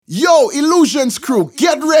Yo, Illusions crew,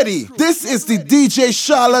 get ready. This is the DJ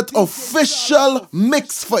Charlotte official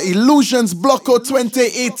mix for Illusions Blockout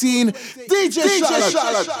 2018. DJ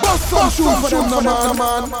Charlotte, bust some tune for them,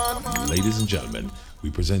 man. Ladies and gentlemen, we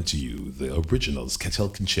present to you the original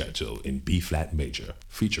Scatel Concerto in B-flat major,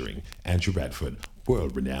 featuring Andrew Radford,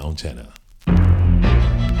 world-renowned tenor.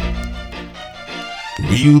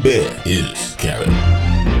 Real Bad is Karen.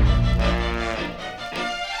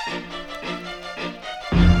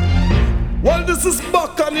 Well, this is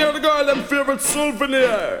Buck and you're the girl and favorite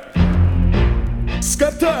souvenir.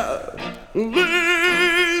 Scatter,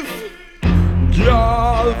 leave.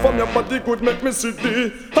 Girl, from your body could make me see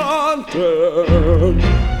the anthem.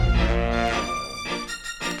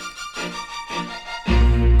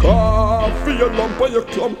 Coffee, your lump or your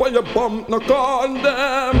clump or your bump, no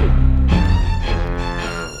condemn.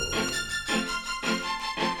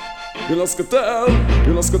 You know Scatter,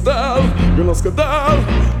 you know Scatter, you know Scatter.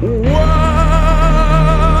 Well,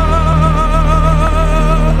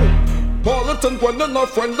 Politan, when they're not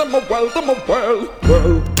friend, them a well.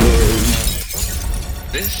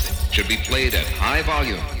 This should be played at high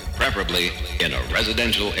volume, preferably in a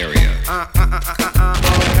residential area.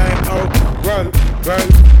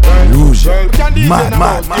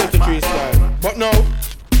 Mad. But no,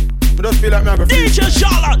 I just feel like me a go DJ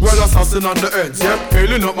Charlotte. Well, assassin on the ends, yeah.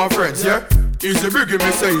 Hailing up my friends, yeah. Easy biggie,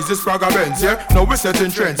 me say, easy Spragga Benz, yeah. Now we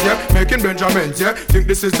setting trends, yeah. Making Benjamins, yeah. Think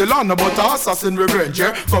this is the land about the assassin revenge,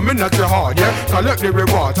 yeah. Coming at your heart, yeah. Collect the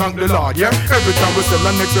reward, thank the Lord, yeah. Every time we sell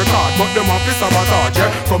the next record, but them off is sabotage,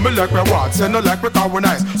 yeah. Coming like we what, say no like we cause we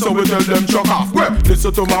nice. So we tell them chuck off, well,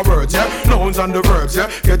 listen to my words, yeah. Nouns and the verbs,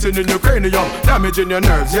 yeah. Getting in your cranium, damaging your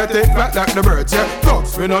nerves, yeah. Take back like the birds, yeah.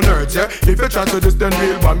 Thugs, we no nerds, yeah. If you try to this, then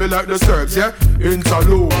real by me like the Serbs, yeah.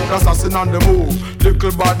 Interlude, assassin on the move.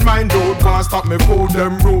 Little bad mind dude, can't stop me fool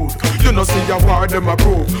them rude. You know see a war them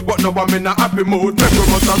approve, but no I'm in a happy mood, make we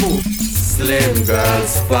must move. Slim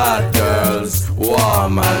girls, fat girls,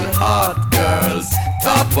 warm and hot girls,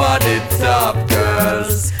 top of the top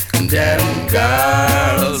girls, them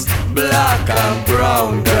girls, black and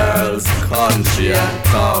brown girls, country and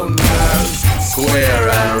town girls, square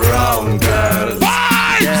and round girls,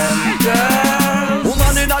 them girls.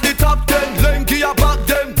 Woman in the top 10, Lenky a back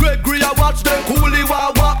them, Gregory a watch them, Cooley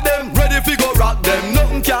wa walk them, ready fi go rock them,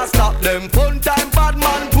 nothing can stop them. Fun time bad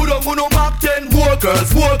man, put on no Mac 10. War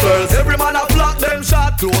girls, every man a flock them,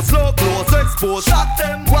 shot close, low close, expose, shot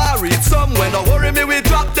them. Worried somewhere, don't worry me we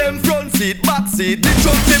drop them. Front seat, back seat, the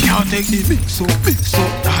truck them. Can't take the mix up,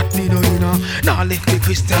 that me no inna. Now left the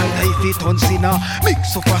Christian life it on sinner.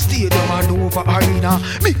 Mix up a stadium and over arena.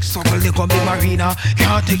 Mix up a Lego me marina.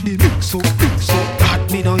 Can't take the mix up, that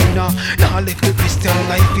me no inna. Now left the Christian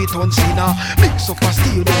life it on sinner. Mix up a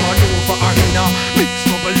stadium and over arena. Mix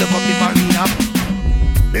up a Lego me marina.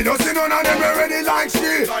 Me no see none of them ready like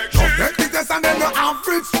shit. Don't take the test and them no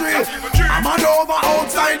average street. I'm an over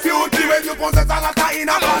outside beauty when you possess a lot of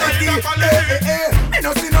inner quality. Me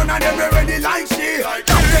no see none of them ready like shit.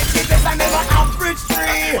 Don't take the test and them no average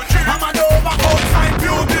street. I'm an over outside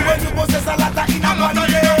beauty when you possess a lot of inner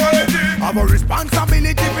quality. Have a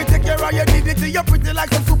responsibility to take care of your dignity. You're pretty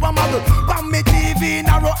like some supermodel. Bam me TV,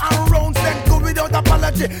 narrow and round, send good without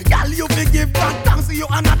apology. Girl, you forgive God, thanks to your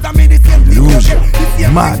anatomy. The same thing you get, the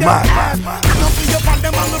same Mad. I know for you for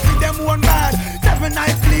them and look for them one bad. 7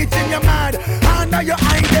 nights bleaching your mad. Under your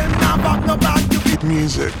eye them now back no back.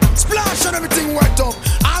 Music. Splash and everything wet up.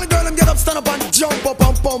 All the girl them get up, stand up and jump up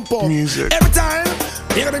and pump up. Music. Every time,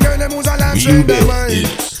 you got the girl them who's a lamb Real in their Bad mind.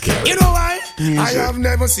 is Karen. You know why? Music. I have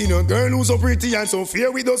never seen a girl who's so pretty and so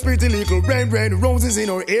fair with those pretty little red roses in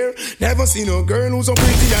her hair. Never seen a girl who's so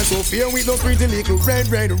pretty and so fair with those pretty little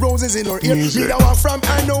red roses in her hair. Music. Me that one from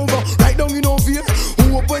Hanover, right down in Ovia.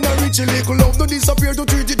 Who open a rich little love to disappear to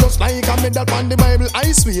treat it just like a medal on the Bible,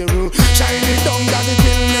 I swear. Shine it down that it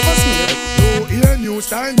will never smear. No ear, new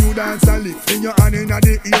style, new dance and lick. In your hand in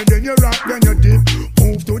the ear, then you rock, then you dip.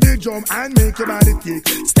 Move to the drum and make your body kick.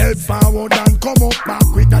 Step forward and come up back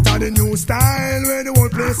quick. That's how the new style where the whole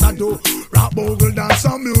place I do. Rap bogle dance,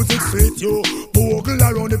 some music fit you. Bogle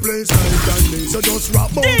around the place night and day. So just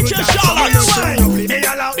rap bogle dance.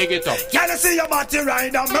 Big it up. Can you see your body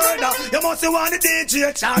ride a murder? You must want the DJ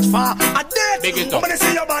charge for a death. Big it up. When you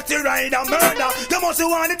see your body ride a murder, you must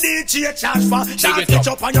want the DJ charge for. Shot it up. pitch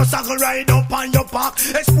up on your saddle, ride up on your back.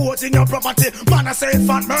 Exposing your property, man I say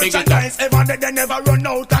fan merchandise. Ever they never run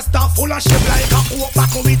out of stuff full of shit like a coke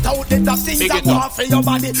back without the top things that go off for your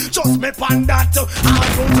body. Just me pan that too. All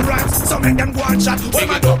those rhymes, so make them go and chat. What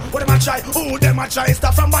am I do? What am I try? Who them I try?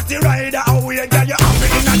 Stuff from body rider. How we get you happy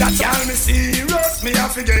in that? Girl me serious, me I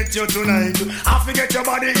forget you tonight. I forget your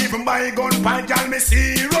body even by gunfight. Girl me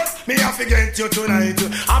serious, Me I forget you tonight.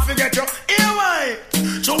 I forget you. Here why?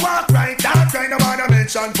 To walk right, that kind of man I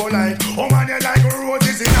mention polite. Oh man, you like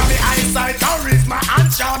roses in my eyesight. Charisma and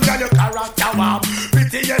charm, girl, your character warm.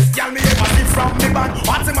 Prettiest girl me ever see from me band.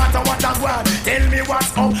 What's the matter, what I want? Tell me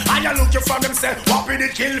what's up. I look you from them say, what be the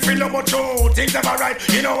kill, feel no more true. Things never right,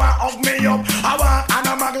 you know I hug me up. I walk and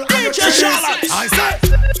I muggle and you chase. I said,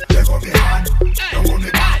 they got me hand, they hold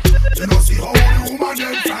me back. You know see how the woman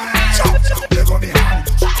them fine. They got me hand,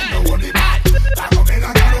 they hold me back. That go make a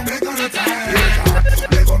girl make a time.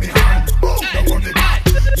 They got me hand, they hold me back.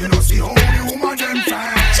 You know see how the woman them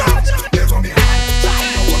fine. They got me hand,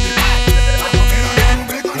 they hold me back. That go make a girl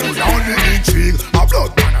make a time. Down the intrigue, a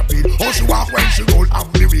blood man a beat. How she walk when she roll, I'm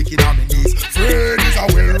the wicked on me knees. Fred is a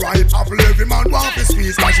well-ripe apple, every man want his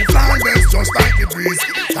piece. Cause she fly best just like the breeze.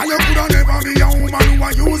 And you coulda never be a woman who a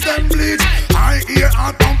use them bleach. I hear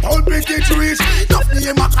her pump out big it reach. Nothing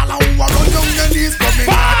in my collar who a run down your knees. But me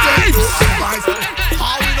not take no advice.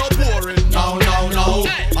 How we no boring now.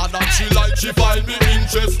 And that she like she find me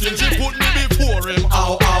interesting. She put me before him,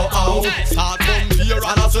 ow. Start from here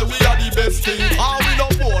and I say we are the best thing. How we no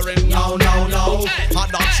boring now. And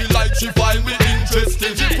that she like she find me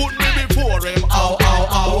interesting. She put me before him, ow.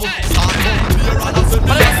 Start from here and I say we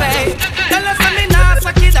are the best thing. Tell us me nah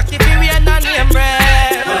suck it, that if we ain't on name brand.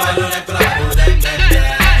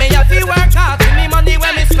 Me have to work hard to me money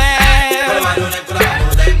when me spend.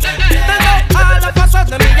 Then all of a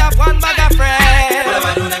sudden me have one bag of friends.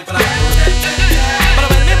 But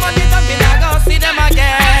when me money done, me nah go see them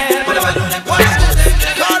again.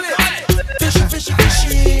 Call it fishy.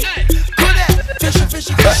 Could it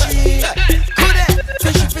fishy. Could it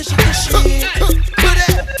fishy. Could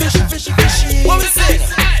it fishy. What we say?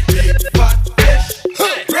 Big fat fish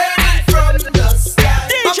raining from the sky.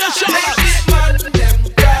 DJ Charlotte. Man them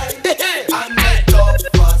cry and let off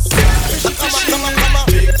us. Come on.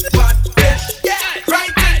 Big fat fish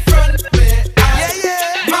right in front of me.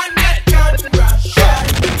 Man that can rush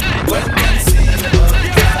when them see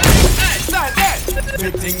us.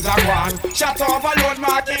 Big things are gone. Shut overload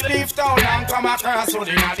market, leave town and come across road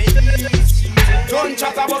inna the east. Don't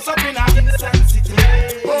chat about up inna Instant City.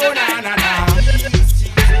 Oh na.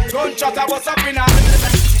 Don't chat about up inna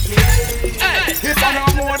If I know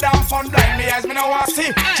more than fun blind me eyes, me no want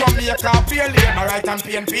see Jamaica pay labor right and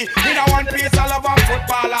PNP. Me no one piece of love and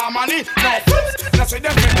football or money. No fools, no see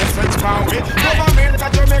them in the switch can we. Government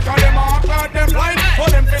of Jamaica them all cloud them blind. For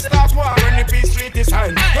them to start war when the peace treaty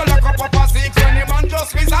sign. You lock up a six when the man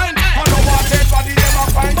just resign. I know what dead body them a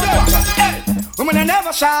find. Women are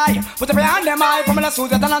never shy, put it behind them eye. Women are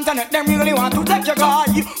Susan and Antoinette, them really want to take your guy.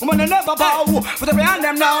 Women are never bow, put it behind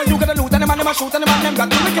them now. You gotta loot and them and them a shoot and them and them got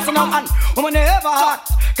to make it for now. And women are ever hot,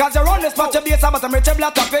 cause you're on the spot, you base about them rich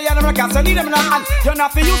black top, and them can't need them now. And you're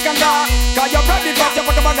not for you can die, cause you're probably fast, you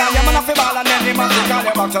put up a guy, you're not for ball, and then the man take all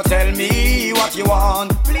your back. So tell me what you want,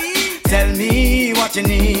 please. Tell me what you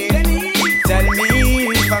need. Tell me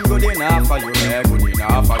if I'm good enough for you, good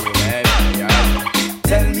enough for you, yeah.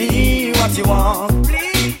 Tell me what you want,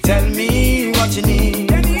 please. Tell me what you need.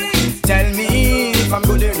 Tell me if I'm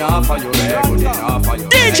good enough for you, good enough for you.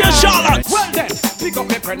 DJ Charlotte. Well then, pick up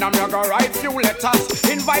my pen and me go write few letters.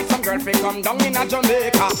 Invite some girl to come down in a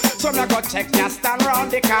Jamaica. So me go check ya stand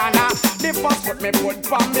round the corner. The first foot me put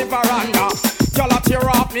from the veranda. Y'all a tear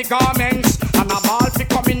off me garments and a ball fi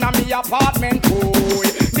come in a me apartment.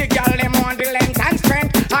 Boy, the girl them want the length and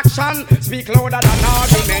strength. Action speak louder than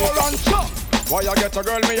argument. Why you get a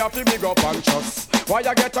girl me have to big up and trust? Why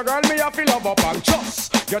you get a girl me have to love up and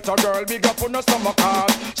trust? Get a girl big up on the stomach card.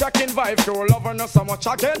 Checking vibe to love her no so much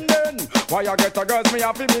again then. Why you get a girl me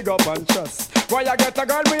have to big up and trust? Why you get a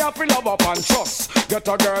girl me have to love up and trust? Get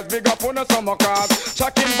a girl big up on the stomach card.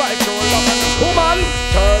 Checking vibe to love her. Woman,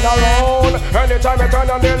 turn around. Anytime you turn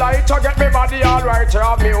on the light, you get me body alright. You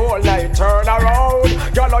have me whole night. Turn around.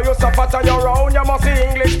 Girl, you so fat on your own. You must see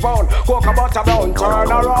English pound. Cocoa butter brown. Turn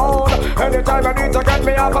around. Anytime I need to get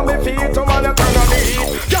me off of my feet, woman, you turn on the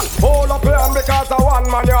heat. Just hold up here because I one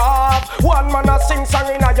man you have. One man a sing song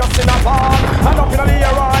in a just in a park. And up in the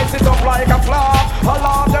air, I sit up like a flap. I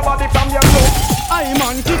love your body from your look. I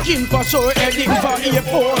man kicking for sure, heading for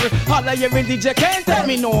A4. All of every DJ can't tell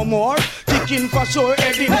me no more. Kicking for sure,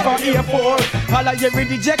 heading for A4. All of every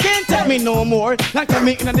DJ can't tell me no more. Like I'm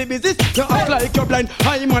making the business, you act like you're blind.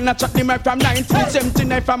 I man a chat the mic from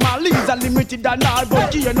 1979 from a Lisa Limited and all,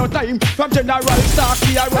 but you no time. From General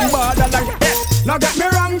Starkey, I run borderline. Now get me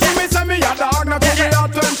wrong, give me say me a dog. Now give me a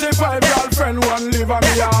 25 girlfriend, one live on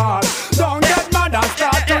me yard. Don't get mad and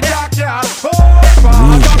start to jack ya. Oh,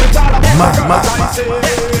 God, it's all about the girls I say.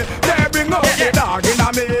 They bring up the dog in a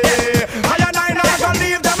me. I and I not gonna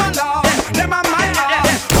leave them alone. Them a my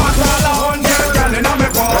own.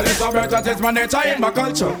 so better test my nature in my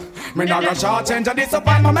culture. Me not gonna short change and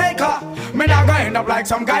disappoint my maker. Me not gonna end up like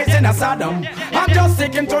some guys in a Saddam. I'm just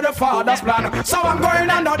sticking to the father's plan. So I'm going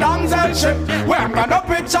on the damsel ship, where I'm gonna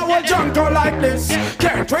picture a jungle like this.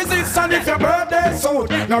 Can't resist, and if your birthday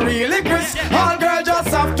suit no really Chris, all girls just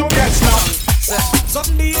have to get snapped.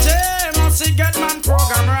 Some DJ must get man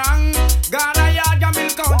program wrong. Ghana yard can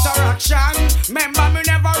build counteraction. Remember me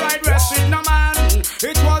never ride west with no man.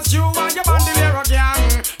 It was you and your bandolero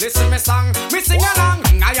gang. Listen me song, me sing along.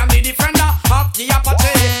 I am the defender of the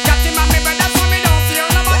Apache. Got him and me brother so me don't fear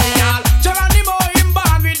nobody y'all. Geronimo him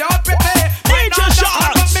born without pity. DJ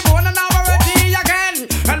Charlotte put me born and now already again.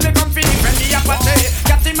 And me come fi defend the Apache.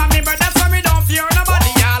 Got him and me brother so me don't fear nobody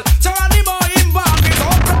y'all. Geronimo him born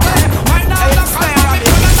without pity. Right now the fire me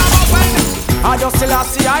born and now open. I just still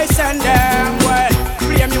see I send them well.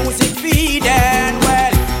 Play music feed them well.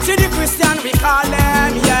 See the Christian we call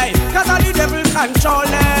them, yeah. Cause all the devil control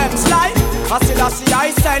them. Slide, I still see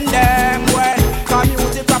I send them well. Cause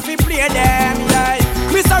music we play them, yeah.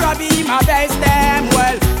 Mr. Robbie my best them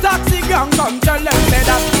well. Taxi gang come tell them say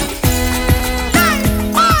that.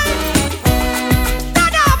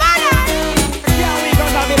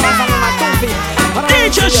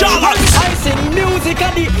 DJ Charlotte, I sing music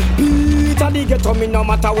at the beat of the ghetto. Me no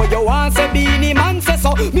matter what you want, say Beanie Man say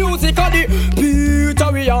so. Music at the beat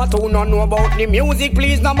of we are to not know about the music.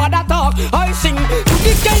 Please no matter talk. I sing to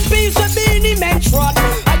this kind piece of Beanie Man trot.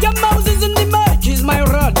 I am Moses in the mic is my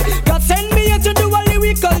rod. God send me here to do a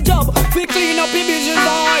lyrical job. We clean up the visions,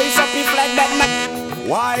 eyes up if like that man.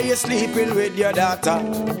 Why you sleeping with your daughter?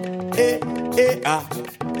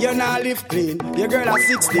 You not live clean. Your girl at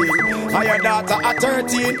 16 and your daughter at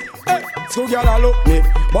 13. So girl a look me,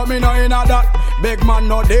 but me no inna that. Big man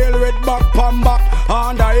no deal with back pan back.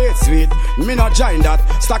 Under 8 sweet, me no join that.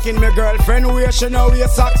 Stacking me girlfriend where she no wear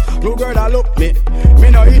socks. Blue girl a look me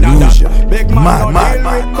no inna that. Big man no deal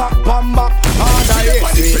with back pan back. Under 8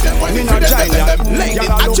 sweet, me no join that. Girl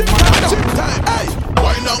a look me.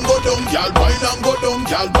 Wine and go down, gal. Wine and go down,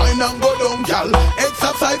 gal. Wine and go down, gal.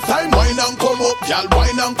 Exercise time. Wine and come up, gal.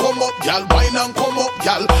 Wine and come up, gal. Wine and come up,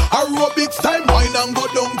 gal. Aerobics time. Wine and go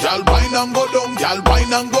down, gal. Wine and go down, gal.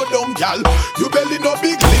 Wine and go down, gal. You belly no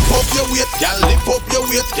big. Lift up your weight, gal. Lift up your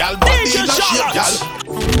weight, gal. Body in a shape, gal.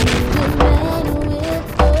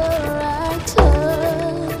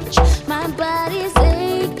 My body's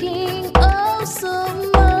aching oh so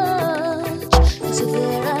much. So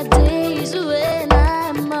there are days when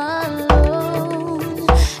I'm alone,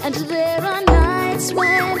 and there are nights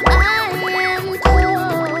when I am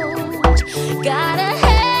cold. Gotta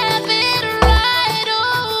have it right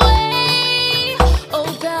away. Oh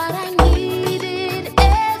God, I need it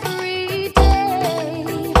every day.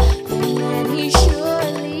 And He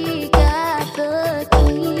surely got the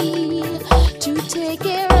key to take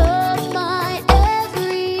care of my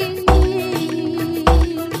every need.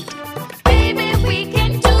 Baby, we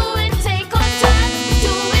can do it, take our time,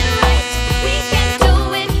 do it right. We can do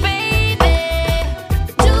it, baby,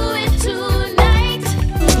 do it tonight.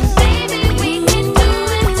 Baby, we can do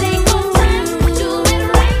it, take our time, do it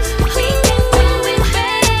right. We can do it,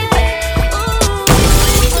 baby.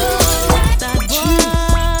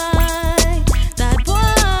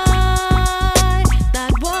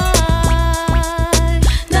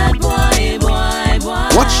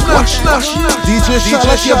 Watch now, DJ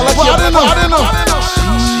Charlotte, you're bad enough.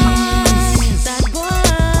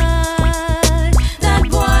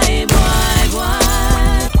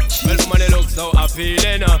 Well, money looks so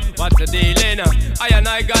appealing. What's the dealing?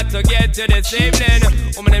 I got to get to this evening.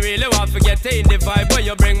 Woman, I really want to get in the vibe where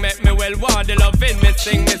you bring make me well want the loving me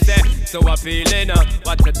sing me say so appealing.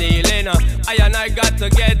 What's the dealing? I got to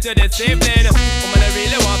get to this evening. Woman, I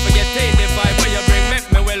really want to get in the vibe where you bring make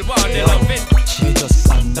me well want the loving. Me just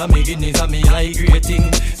under me guineas and me like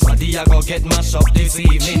rating. Smaddy I go get mashed up this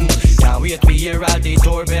evening. Can't wait to hear all the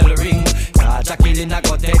doorbell ring. Cause a killing I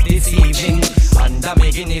go take this evening. Under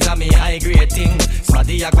me guineas and me high rating.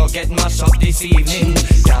 Smaddy I go get mashed up this evening.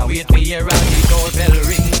 Can't wait to hear all the doorbell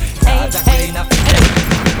ring. Cause a killing I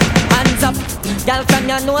hands up, girl from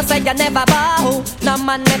you know say you never bow. No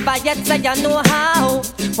man never yet say you know how.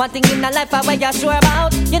 One thing in the life where you sure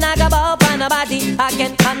about. You not go bow for nobody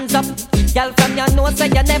again. Hands up, girl from you know say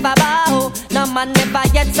you never bow. No man never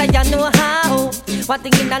yet say you know how. One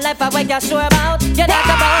thing in the life where you sure about. You not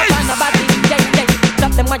go bow for nobody. Yeah, yeah.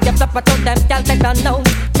 Drop them when you flop it out them, girl take a no.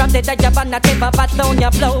 From the day you're on the table, but down your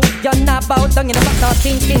blow. You're not bow down in the back, not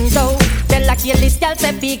thinking so. They like your list, girl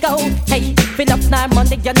say we go. Hey, fill up now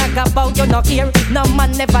money, you're not go bow, you're not here. No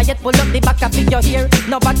man never yet pull up the back of your hair.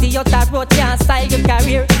 Nobody out that road can style your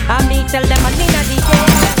career. I me tell them I need a DJ.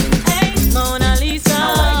 Hey, Mona Lisa,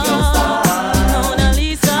 how are you?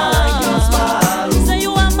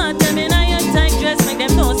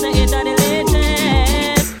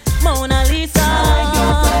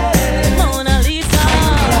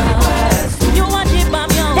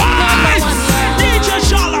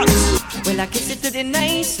 be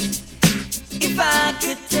nice if I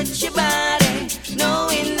could touch your body,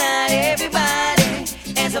 knowing not everybody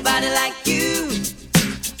has a body like you.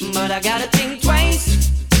 But I gotta think twice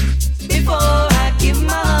before I give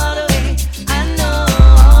my heart away. I know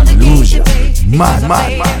all the games you play, because I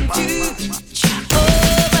play them too. Oh,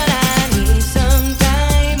 but I need some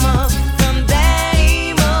time off from that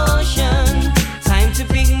emotion. Time to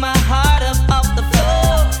pick my heart up off the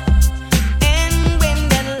floor. And when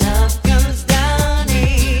that love comes down,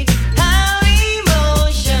 hey, how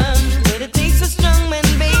emotion. But it takes a strong man,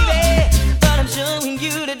 baby. But I'm showing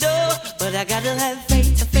you the door. But I gotta have faith.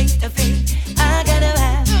 I gotta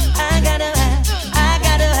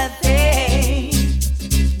have faith.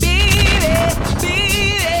 Baby,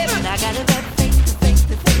 but I gotta have faith.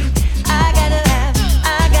 I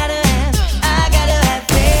gotta have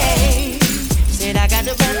faith. Said I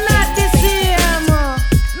gotta have not this year,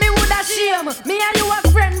 me woulda shame. Me and you a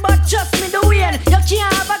friend, but trust me the way. You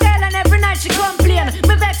can't have a girl and every night she complain.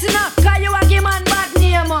 Me vex enough, cause you a give man bad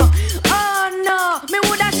name. Oh no, me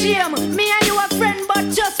woulda shame. Me and you a friend,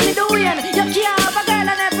 but trust me the way. You can't have a girl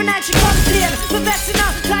and every night she complain. Me vex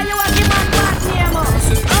enough, cause you a give man bad name.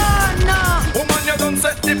 Oh no. Woman, you don't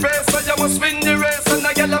set the pace, so you must win the race. And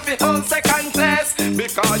I get off the whole second place.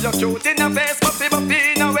 Because you're cute in the face, but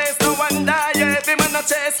in a waist. No wonder you every man a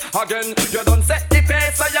chase. Again, you don't set the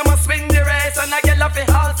pace, so you must win the race. And I get off the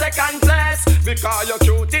whole second place. Because you're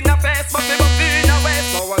cute in the face, but in a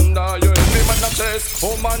waist. No wonder you every man a chase.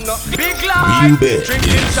 Woman, big life,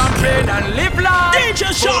 drinking champagne and live life.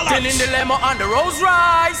 DJ Charlotte in the limo and the Rolls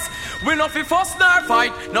Royce. We no fi fuss nor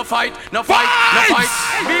fight, no fight.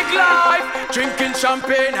 Big life, drinking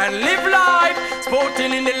champagne and live life.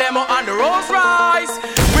 Sporting in the limo and the Rolls Royce.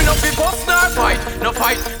 We no fi fuss nor fight, no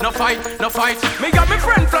fight. Me got me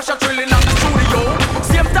friend Flash a trilling on the studio.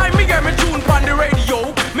 Same time me get me tune on the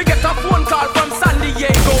radio. Me get a phone call from San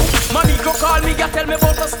Diego. Monica call me, tell me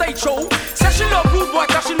about a stage show. Say she love rude boy,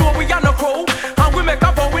 cause she know we are no crow. And we make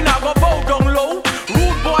a vow, we not go bow down low.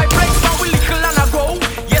 Rude boy breaks, but we little and a go.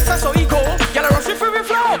 Yes, that's how he go. Y'all rush it for me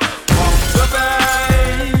flow. Pump the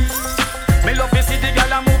bass. Me love to see the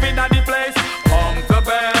girl a moving at the place. Pump the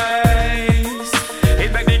bass.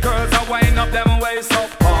 It make the girls a wind up them waist. So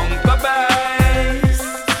pump the bass.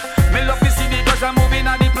 Me love to see the girls a moving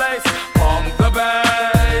at the place. Pump the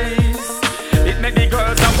bass. It make the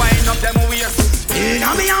girls a wind up them waist. In my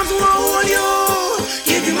arms, I hold you.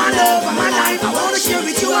 Give you my love and my life. I wanna share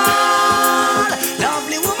with you all.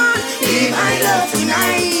 Lovely woman, be my love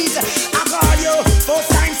tonight. I call you, first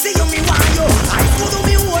time see you, me want you. I could do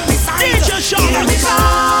me hold me side. DJ Charlotte.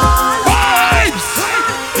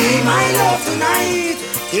 Be my love tonight.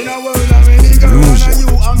 In a world of many girls, and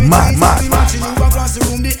you are me nice. Watching you across the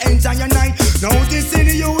room the entire night.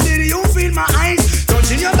 Noticing you, did you feel my eyes?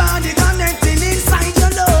 Touching your body, connecting inside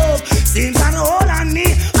your love. Seems an hold on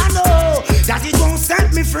me, I know that it won't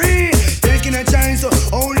set me free. Taking a chance,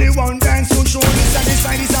 only one dance will show me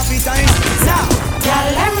satisfy this appetite. So, girl,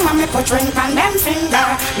 them want me put ring on them finger.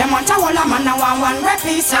 Them want a whole a man, I want one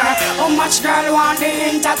repeat. How much girl want the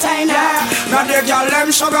entertainer? Now the girl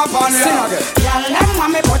them sugar on ya. Girl, them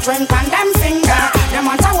want me put ring on them finger. Them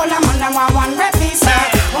want a whole a man, I want one repeat.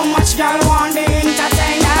 How much girl want the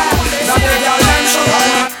entertainer? Now the girl them sugar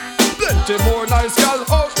on ya. Plenty more nice girl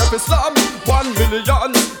out of Islam. 1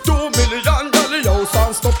 million, 2 million. Dolly house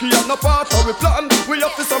and Stucky and a part of we plan. We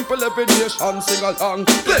have to sample every nation, sing along.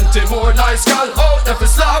 Plenty more nice girl out of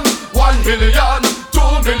Islam. 1 million, 2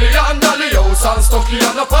 million. Dolly house and Stucky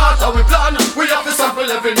and a part of we plan. We have to sample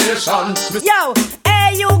every nation. Yo,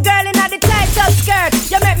 hey you girl in the tight up skirt.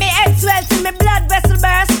 You make me head swell till me blood vessel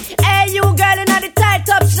burst. Hey you girl in the tight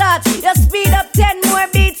up shorts. You speed up 10 more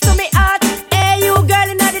beats to me heart. Hey you girl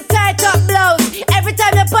in the tight up blouse. Every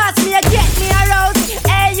time you pass me, you get me aroused.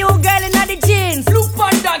 Hey you girl in the jeans. Look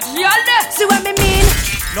on that girl. See what me mean?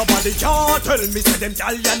 Nobody can tell me say them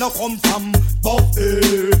gal ya no come from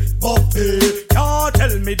Buffy. Can't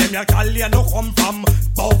tell me them ya gal ya no come from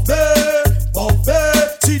Buffy.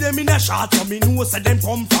 See them in a shot so me know say them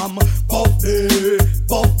come from Buffy.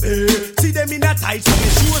 See them in a tight so me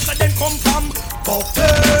sure say them come from Buffy.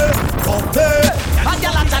 A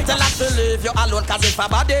gal a chat tell us to leave you alone, cause if a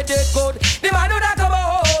body did good, the man would have come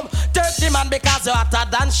home. Take the man because you're hotter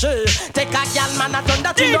than she. Take a gal man a done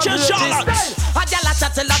that in your beauty style. A gal a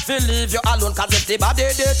chat tell us to leave you alone, cause if the body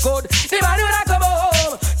did good, the man would have come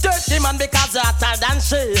home. Take the man because you're hotter than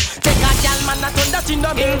she. Take a gal man and turn that in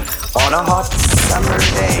the mill. On a hot summer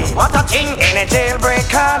day, What a thing. in a jailbreak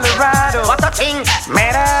Colorado, What a thing.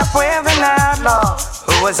 met up with an outlaw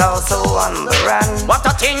who was also on the run. What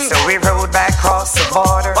a thing. So we rode back across the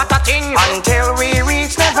border What a thing. until we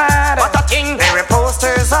reached Nevada. What a thing. There were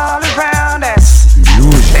posters all around us.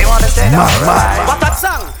 They want us dead on right. What a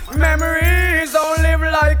song. Memories don't live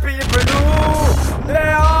like people do.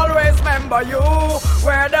 They always remember you,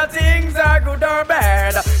 whether things are good or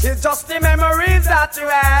bad. It's just the memories that you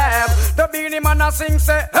have. The Beanie Man a sing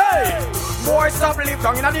say, hey, boy, stop live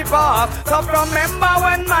down in the past. Stop remember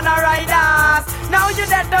when man a ride us. Now you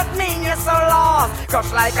dead don't mean you're so lost.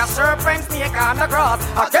 Crush like a serpent snake on the cross.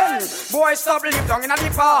 Again, boy, stop live down in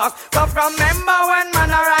the past. Stop remember when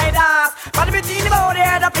man a ride us. But between the body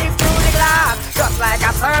and the peep through the glass. Just like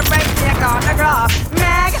a serpent snake on the grass.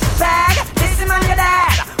 Meg, bag, this is man your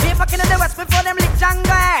dad. We fucking in the west before them lick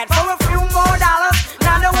Django head. For a few more dollars,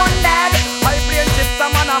 now the one dead. I play chips,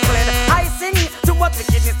 I'm on a plate. I sing to what the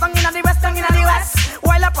kidney song in the west, song in the west.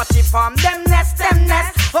 While I put it from them nest.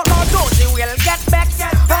 But no dozy will get back.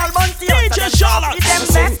 All bounty DJ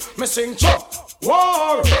Charlotte. Me sing chop.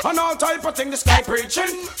 War and all type of thing the sky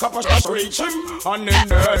preaching. Couple shots reach him and in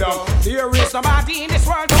the head. There is nobody in this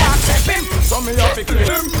world to accept him. So me have to kill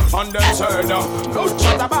him and then turn down. Go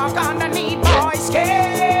shut the back on the need boys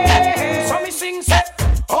cave. So me sing say,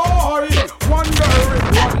 oh, wondering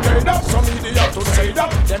one day that some idiot to say that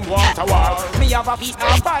them want a war. Me have a piece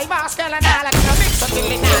of five Pascal and all I can mix until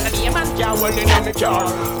the none of the man can hold it in the car.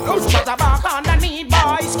 Go shut the back on the need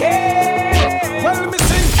boys cave. Well me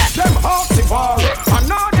sing them hearty war, and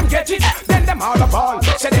now them get it, then them all a ball.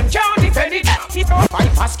 Say them can't defend it. It don't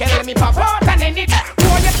fight Pascal, me pop out and end it.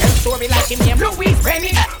 Boy, you tell story like him name Louis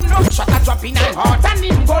Bennett. No shot a drop in and heart and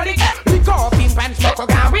him bullet. Lick off him pants, smoke a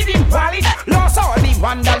gun with him wallet. Lost all the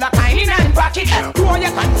 $1 kind in and pocket. Boy,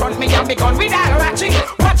 you confront me and me gun with all ratchet.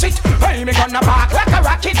 Watch it, hey, me gun a bark like a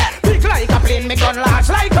rocket. Big like a plane, me gun large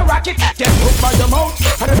like a rocket. Get hooked by the mouth,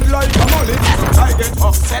 and it like a mullet. I get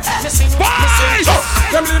upset, me sing.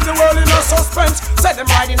 Them leave the world in a suspense. Say them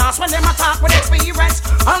riding us when them attack with experience.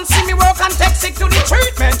 And see me work and take sick to the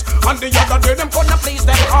treatment. And the other day them couldn't please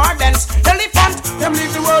them ardents. Elephant, them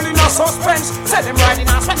leave the world in a suspense. Say them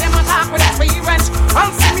riding us when them attack with experience.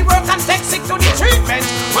 And see me work and take sick to the treatment.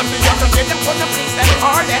 And the other day them couldn't please them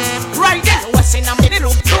ardents. Riding west in a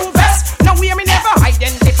middle blue vest. Now we me never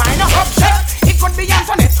identify no object. It could be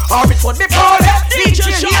Antoinette or it could be Paulette.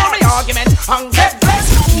 DJ hear me argument and get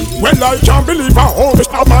blessed. Well, I can't believe how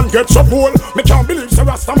Mr. Man gets so cool. Me can't believe the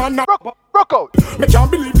Rasta man now rock out. Me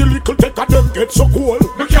can't believe the little take of them get so cool.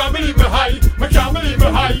 Me can't believe me high. Me can't believe me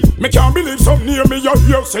high. Me can't believe some near me you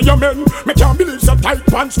hear say amen. Me can't believe some tight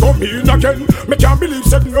pants come in again. Me can't believe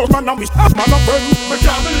some no man a Mr. Man a friend. Me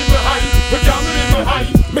can't believe me high. Me can't believe me high.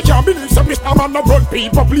 Me can't believe some Mr. Man a run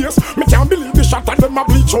people place. Me can't believe the shot and them a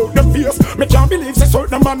bleach out them face. Me can't believe say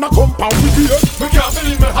certain man a compound with beer. Me can't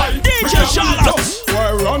believe me high. DJ Charlotte.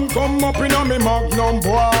 Why run come up in a me magnum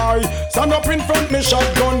boy. Stand up in front me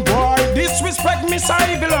shotgun boy. Disrespect me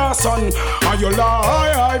side the last son. And you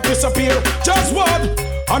lie, I disappear. Just what?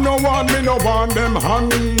 I no want me, no want them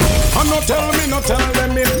hand. And no tell me, no tell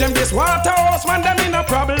them if them this waterhouse man them in a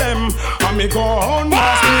problem. And me go on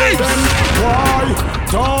asking them why.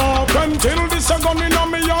 Talk until this a gun in a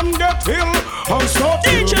me and get ill. And stop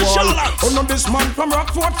till wall. Oh no, this man from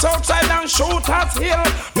Rockford Southside and shoot at hill.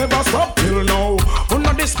 Never stop till now. Oh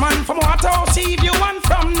no, this man from Waterhouse View and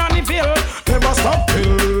from Nannyville. Never stop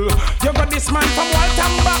till. You got this man from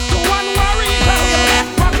Waltham back to one Warrior.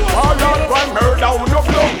 All out one murder on the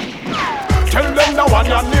floor. Tell them the one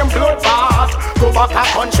your name Bloodbath. Go back a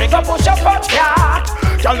country, go push a fat cat.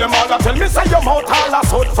 Tell them all that tell me say your mouth all a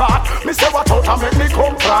so fat. Me say what out and make me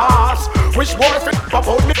come cross. Which boy if it pop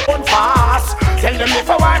out me run fast. Tell them if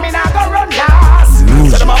I want me now go run last.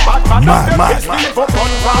 Tell them a bad man don't them kiss me for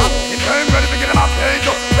fun fast. If I'm ready to get him a page,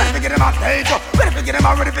 ready to get him a page, ready to get him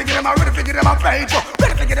a, ready to get him a, ready to get him a page,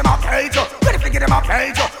 ready to get him a page, ready to get him a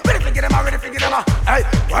page, ready to get him a, ready to get him a. Hey,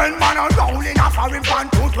 when man are rolling a foreign fan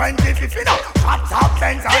 220 50 now, top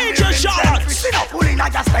Benz and DJ Charlotte. We see now pulling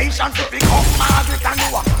at your station to pick up Margaret and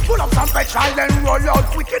Noah. Pull up some petrol then roll out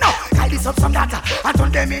quick enough. Tie this up some data and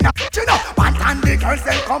turn them in a you know. One time the girls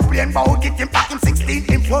then complain about it. Him pack him 16,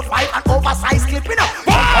 him 4-5 and oversized clip you know.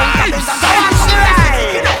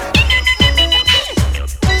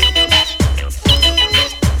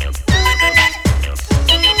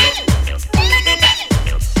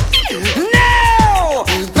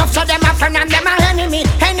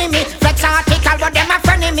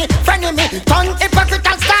 Turn hypocrite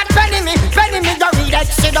and start friending me. Go read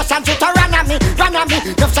Exodus and to run at me.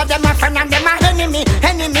 Enough say them a friend and them a enemy.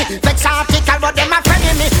 Vex article but them a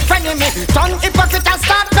frenemy. Turn hypocrite and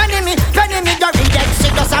start penning me. The rejects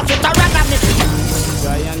it does have to run at me.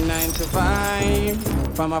 Try a 9 to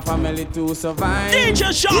 5 for my family to survive.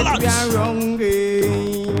 DJ Charlotte. We are hungry,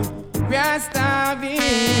 we are starving,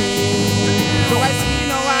 so I see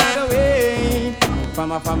no other way for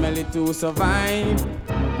my family to survive.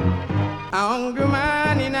 A hungry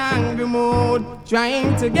man in a hungry mood,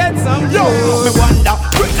 trying to get some food. Yo, me wonder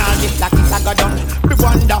when all this like it's a go down. Me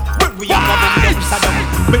wonder when we are going to Saddam.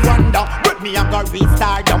 Me wonder when me a go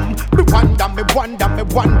restart them. Me wonder.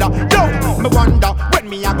 Yo, me wonder when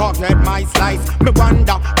me a go get my slice. Me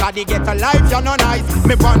wonder, God he get a life you no nice.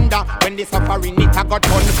 Me wonder when the suffering it a go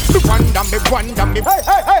done. Me wonder.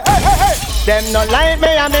 Hey. Them no like me,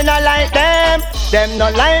 I me no like them. Them no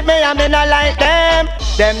like me, I me no like them.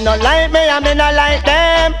 Them no like me, I me no like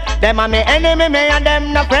them. Them are me enemy, me and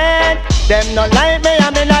them no friend. Them no like me, I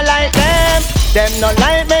me no like them. Them no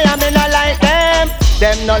like me, I me no like them.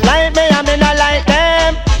 Them no like me, I me no like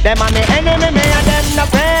them. Them are me enemy, me and them no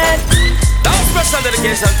friend. Now special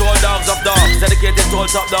dedication to all dogs of dogs, dedicated to all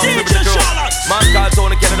top dogs, liberty crew. Man called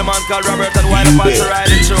Tony Kennedy, man called Robert, and Wild Apart to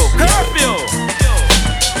riding through. Curfew.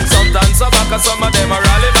 Sometimes some back and some of them are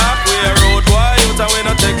rally back. We a road boy, youth and we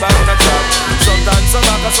no take back no chat. Sometimes some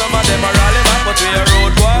back and some of them are rally back, but we a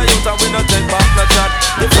road boy, youth and we no take back no chat.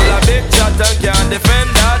 You full of big chat and can't defend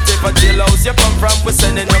that. If a jailhouse you come from, we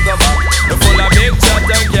sending you go back. You full of big chat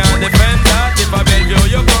and can't defend that. If a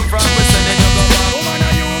Bellevue you come from, we sending you go back. Woman,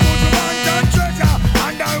 are you good want and treasure,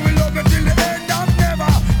 and I will love you till the end of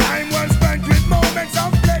never. Time well spent with moments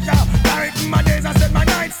of pleasure. Like my days, I set my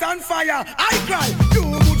nights on fire. I cry, you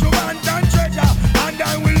good you want and treasure, and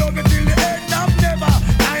I will love you till the end of never.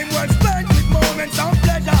 Time well spent with moments of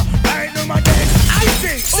pleasure. Right now my days, I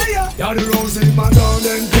sing. See ya. You're the rose in my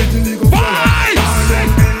darling, pretty little flower.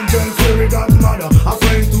 Darling angel, fairy godmother, a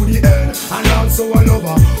friend to the end, and also a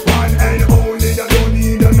lover. One and only, that don't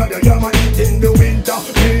need another. You're my heat in the winter,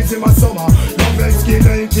 breeze in my summer. Love and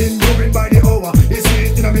stimulating, moving by the hour. It's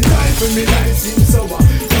sweet in my life, and my life seems sober.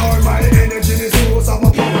 You're my energy, the source of my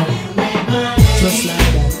power. Just like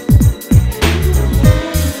that.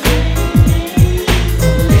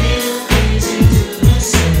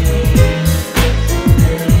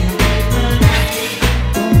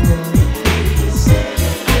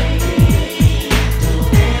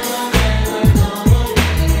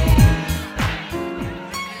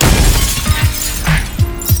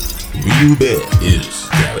 Real bad is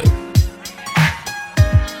Garrett.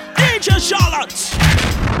 DJ Charlotte.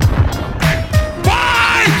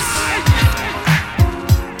 Vibes.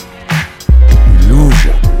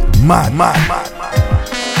 Illusion. Mad.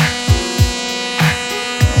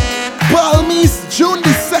 Palmies, June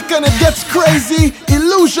the 2nd, it gets crazy.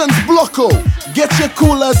 Illusions Blocko. Get your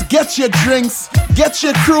coolers, get your drinks, get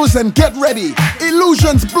your crews, and get ready.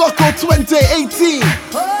 Illusions Blocko 2018.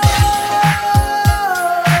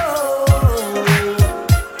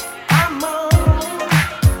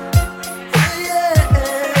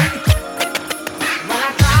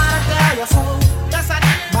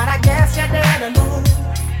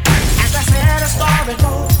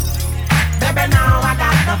 Baby, now I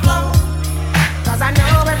got the flow, 'cause I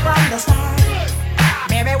knew it from the start.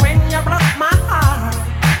 Baby, when you broke my heart,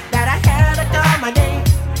 that I had to come again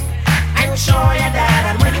and show you that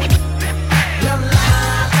I'd win. You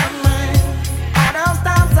lied to me. All those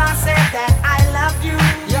times I said that I love you,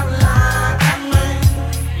 you lied to me.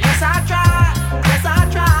 Yes, I tried.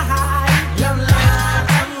 You lied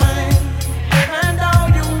to me. Even though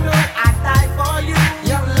you knew I'd die for you,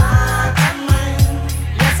 you lied to me.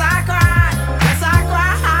 Yes, I cried.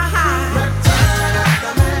 Return up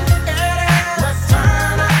the man.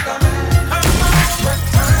 Return up the man. Come on,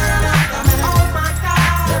 return up the man. Oh my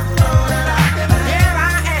God. Return up the man. Here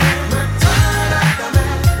I am. Return up the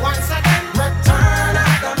man. Once again. Return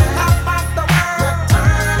up the man. Top of the world.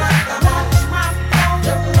 Return up the man. Watch my flow.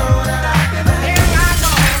 Return up the man. Here I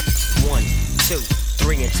go. 1, 2,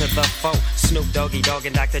 3 into the 4. Snoop Doggy Dogg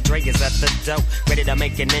and Dr. Dre is at the door, ready to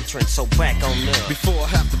make an entrance, so back on up. Before I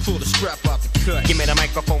have to pull the strap out the cut, Give me the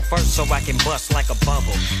microphone first so I can bust like a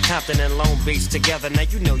bubble. Compton and Long Beach together, now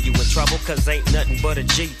you know you in trouble, 'cause ain't nothing but a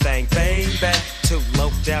G thing, baby. Two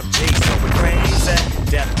loped out G's, so we're crazy.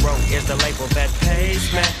 Death Row is the label that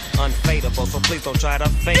pays me. Unfadable, so please don't try to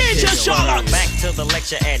fake DJ it. Charlotte. Back to the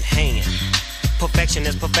lecture at hand. Perfection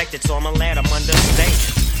is perfected, so I'ma let 'em understand.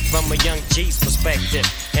 From a young G's perspective.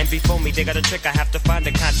 And before me, they got a trick, I have to find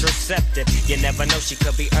a contraceptive. You never know, she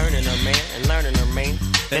could be earning her man and learning her man,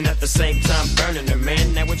 and at the same time burning her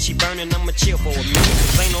man. Now if she burning, I'ma chill for a minute,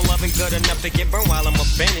 'cause ain't no loving good enough to get burned while I'm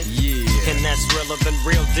offended. yeah. And that's realer than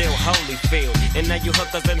real deal Holyfield. And now you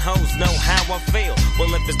hookers and hoes know how I feel.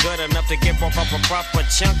 Well, if it's good enough to give off a proper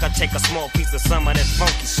chunk, I take a small piece of some of that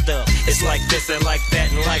funky stuff. It's like this and like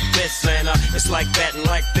that and like this and it's like that and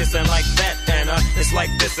like this and like that and it's like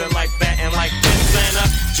this and like that and like this and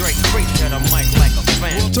Drake creep to the mic like a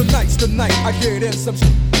fan. Well, tonight's the night I get in some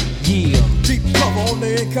yeah. Deep cover on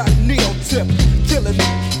the incognito tip, killing me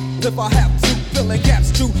if I have to, filling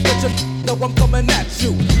gaps too. Let you know I'm coming at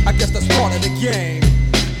you. I guess that's part of the game.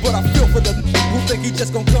 But I feel for the who think he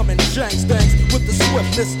just gon' come and change things with the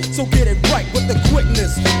swiftness. So get it right with the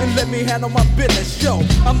quickness and let me handle my business. Yo,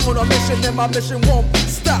 I'm on a mission and my mission won't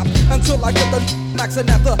stop until I get the maxing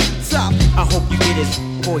at the top. I hope you get his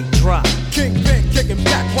boy drop. Kingpin kicking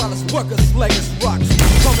back while his workers slay his rocks.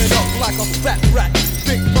 Coming up like a fat rat.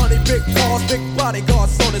 Big money, big cars, big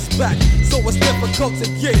bodyguards on his back. So it's difficult to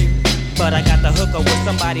get him. But I got the hooker with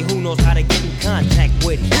somebody who knows how to get in contact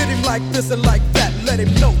with him. Hit him like this and like that. Let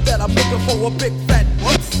him know that I'm looking for a big fat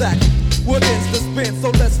sack. What is the spin? So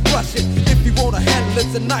let's rush it. If you wanna handle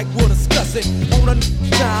it tonight, we'll discuss it. On a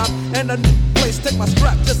time and a place. Take my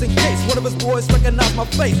strap just in case one of his boys recognize my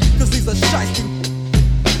face. Cause he's a shiesty.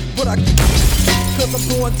 But cause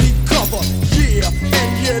I'm going deep cover. Yeah,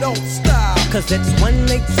 and you don't stop. Cause it's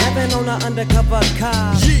 187 on an undercover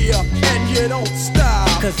car. Yeah, and you don't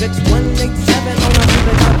stop. Cause it's 187 on an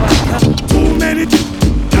undercover car. Too many,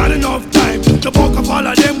 not enough time to buck up all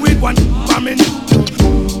of them with one famine.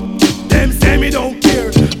 Them say me don't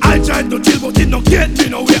care. I try to chill but it don't get me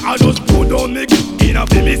nowhere. I just put down me in a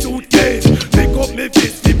me suitcase. Pick up me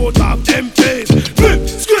fist, me both have them face. Flip,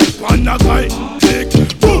 script on the guy. Click,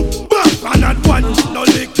 boom, back and at one. No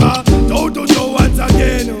liquor, toe to toe once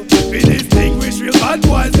again. We distinguish real bad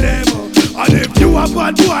boys them. And if you a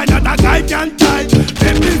bad boy, not a guy can tie.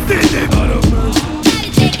 Them this thing they got a mercy.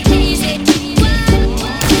 Take it easy.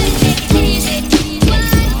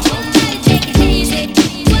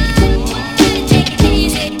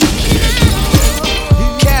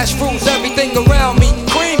 Cash rules everything around me.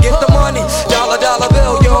 Queen, get the money. Dollar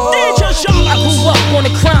bill, yo. I grew up on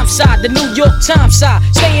the crime side, the New York Times side.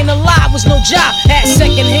 Staying alive was no job, had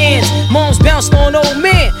second hands. Moms bounced on old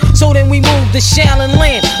men. So then we moved to Shaolin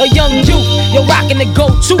Land. A young youth, you're rocking the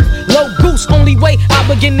go-to. Low goose, only way I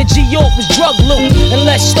begin to G-York was drug loot. And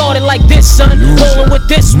let's start it like this, son. Rolling with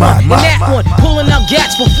this one and that one. Pulling out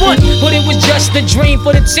gats for fun. But it was just a dream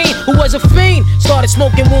for the teen who was a fiend. Started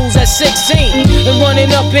smoking rules at 16. And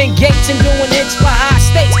running up in gates and doing hits for high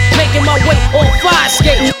stakes. Making my way on fire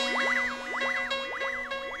skates.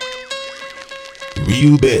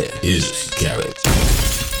 Real bad is Carrot.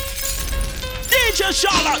 DJ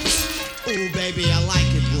Charlotte. Oh baby, I like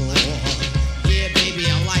it raw. Yeah, baby,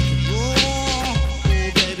 I like it raw.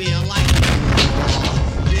 Oh baby, I like it raw.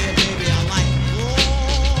 Yeah, baby, I like it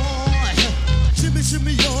raw. Shimmy,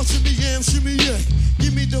 shimmy, y'all, shimmy, yam, shimmy, yeah.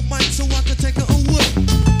 Give me the mic so I can take it away.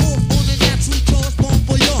 Off on the natural charge, bon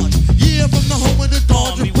voyage. Yeah, from the home of the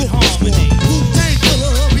Dodger Brooklyn Squad. Wu-Tang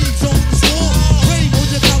Killer, beats on the score. Rain on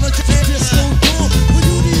your college, and just go dumb. Well,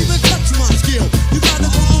 you didn't even touch my skill. You gotta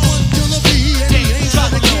go to one killer B, and he ain't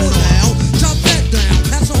trying to kill now. Chop that down,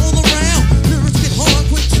 pass it all around. Lyrics get hard,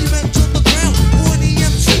 quick cement to the ground. Boy, the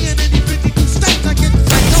MC and any 52 states, I get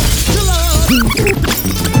the no killer.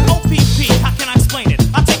 OPP, how can I explain it?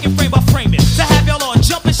 I take it frame by frame it. To have y'all all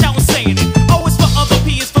jumping, shouting, saying it. O is for other,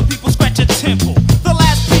 P is for people scratch a temple. The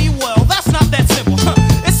last P, well, that's not that simple.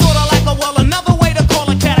 It's sorta like a well, another way to call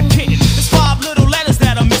a cat a kitten. It's 5 little letters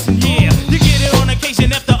that are missing, yeah. You get it on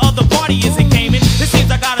occasion if the other party isn't gaming. It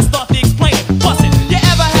seems I gotta start to explain it. Bust it. You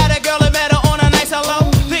ever had a girl that met her on a nice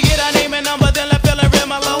hello? They get her name and number, then left feeling real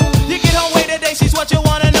mellow. You get home way today, she's what you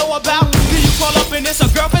wanna know about. Do you call up in this a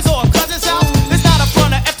girlfriend's or a cousin's house? It's not a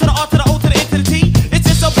front, a F to the R to the O to the N to the T. It's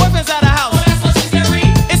just a boyfriend's at a house. That's what she said,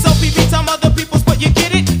 read. It's OPP, time other people's, but you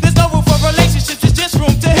get it. There's no room for relationships, it's just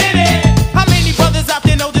room to hit it. How many brothers out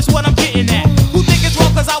there know just what I'm getting at? Who think it's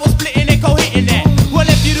wrong cause I was splitting and co-hitting that? Well,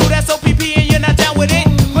 if you do, that's OPP and you're not down with it.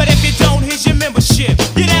 But if you don't, here's your membership.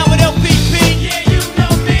 You down with LPP? Yeah, you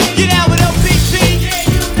know me. You down with LPP? Yeah,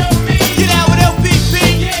 you know me. You down with LPP?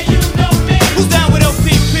 Yeah, you know me. Who's down with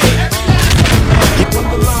LPP? When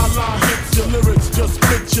the line hits your lyrics, just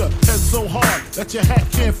picture head so hard that your hat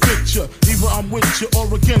can't fit you. Either I'm with you or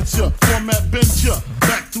against you. Format bent you.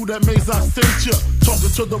 Back through that maze I sent you. Talking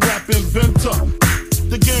to the rap inventor.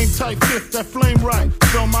 The game type fifth, that flame right.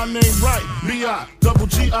 Spell my name right.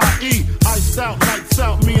 B-I-double-G-I-E. Iced out, lights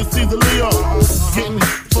out, me and C the Leo. Getting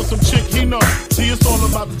for some chick he know. See, it's all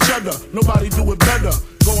about the cheddar. Nobody do it better.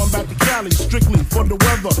 Going back to Cali, strictly for the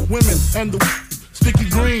weather. Women and the sticky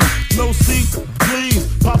green. No seat, please.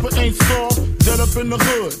 Papa ain't soft, dead up in the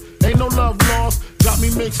hood. Ain't no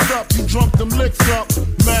mixed up, you drunk them licks up.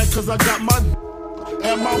 Mad cause I got my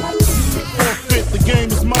and my forfeit, the game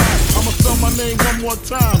is mine. I'ma spell my name one more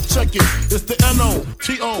time, check it. It's the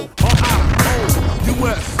N-O-T-O-R-I-O-U-S.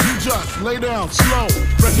 You just lay down slow.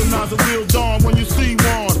 Recognize the real dawn when you see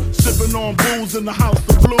one. Sipping on booze in the house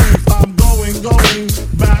of blues. I'm going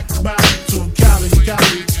back to Cali. I'm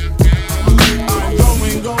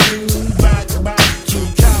going back to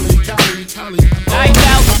Cali.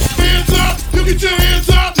 Hands up, you get your hands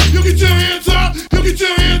up, you get your hands up, you get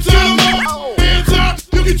your hands up. Hands up,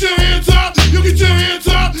 you get your hands up, you get your hands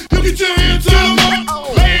up, you get your hands up.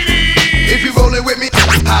 Ladies, if you rollin' with me,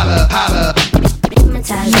 holla, holla.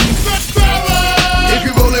 If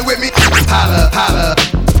you rollin' with me, holla, holla.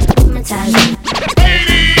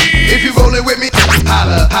 If you rollin' with me,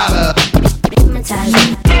 holla, holla.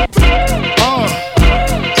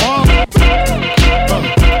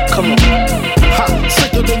 Come on. Ha,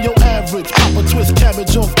 sicker than your average. Papa twist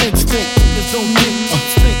cabbage off instinct. It's don't get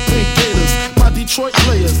stink pink gators. My Detroit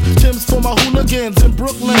players. Tim's for my hooligans in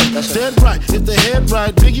Brooklyn. Dead right, if the head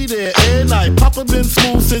right, Biggie there every night. Papa been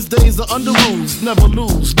smooth since days of under rules. Never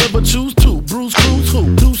lose, never choose to. Bruise, cruise,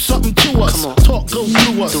 who? Do something to us. Talk, go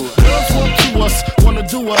through us. Girls want to us, wanna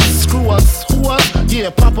do us, screw us. Who us? Yeah,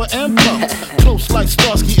 Papa and Pump. Close like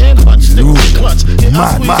Starsky and Hutch. Stick with the clutch. Yeah, I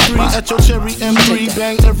squeeze three at your cherry M3.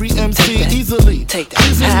 Bang every MC easily.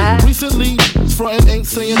 Recently, frontin' ain't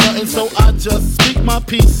saying nothing, so I just speak my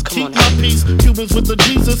peace. Keep my peace. Cubans with the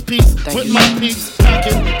Jesus peace. With my peace.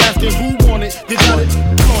 Packing, asking who want it. You got it,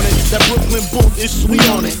 on it. That Brooklyn boom is sweet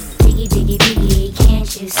on it. Biggie, biggie, biggie,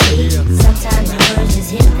 can't you see? Sometimes the words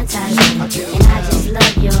just hypnotize me. And I just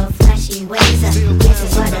love your flashy ways. This is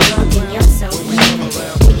why the look in your soul.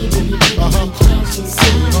 Biggie, biggie, biggie, can't you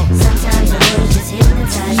see? Sometimes the words just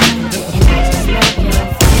hypnotize me. And I just love your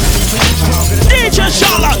flashy ways. DJ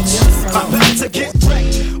Charlotte! I'm about to get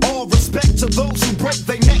wrecked. All respect to those who break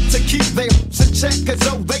their neck to keep their in check, cause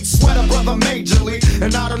though they sweat a brother majorly.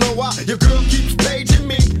 And I don't know why your girl keeps paging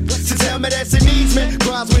me to tell me that she needs me.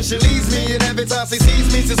 Cries when she leaves me, and every time she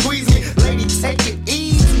sees me, she squeeze me. Lady, take it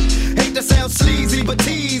easy. Hate to sound sleazy, but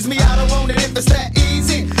tease me. I don't want it if it's that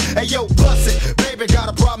easy. Hey yo, bust it. Baby got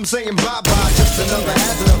a problem saying bye-bye. Just another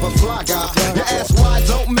hazard of a fly guy. Your ass wide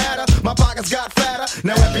don't matter. My pockets got fatter.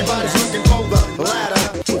 Now everybody's looking for the ladder.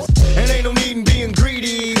 And ain't no need in being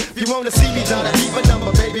greedy. If you wanna see me, try to keep a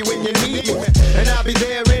number, baby, when you need me. And I'll be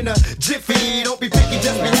there in a jiffy. Don't be picky,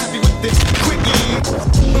 just be happy with this quickie.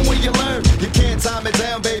 And when you learn, you can't time it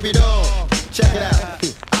down, baby doll. Check it out.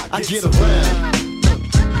 I get around.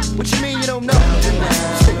 What you mean you don't know?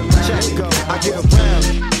 Check it go. I get around.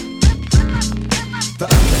 The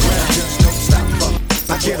underground just don't stop.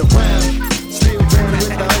 I get around. Still down with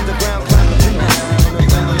the underground clown.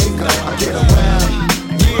 I get around.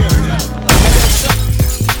 Yeah.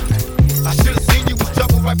 I should've seen you was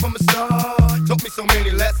trouble right from the start. Taught me so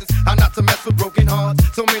many lessons. How not to mess with broken hearts.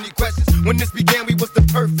 So many questions. When this began, we was the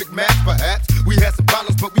perfect match. Perhaps we had some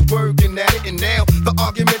problems, but we working at it. And now the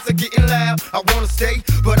arguments are getting loud. I wanna stay,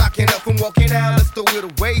 but I can't help from walking out. Let's throw it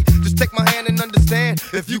away. Just take my hand and understand.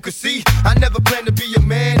 If you could see, I never planned to be a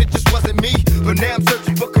man. It just wasn't me. But now I'm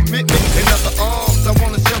searching for commitment in other arms. I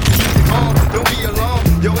wanna shelter you from harm. Don't be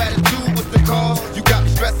alarmed. Your attitude was the cause. You got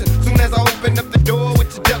me stressing. Soon as I open up the door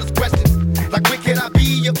with your jealous questions. Like where can I be?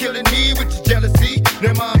 You're killing me with your jealousy.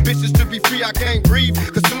 Now my ambitions to be free, I can't breathe.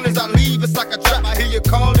 Cause soon as I leave, it's like a trap. I hear you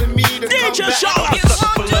calling me to come back. Charlotte.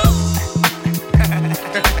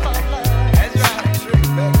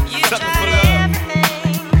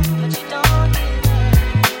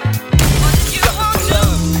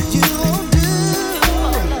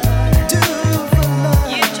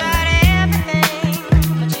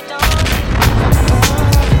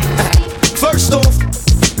 First off,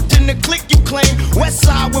 in the click you claim West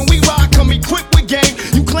Side when we ride, come equipped with game.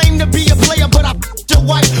 You claim to be a player, but I your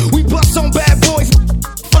wife. We bust on bad boys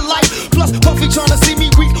for life. Plus Puffy tryna see me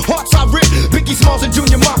weak, hearts I rip. Biggie Smalls and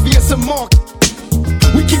Junior Mafia some mark.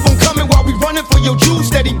 We keep on coming while we running for your juice.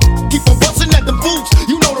 Steady, keep on busting at the boots.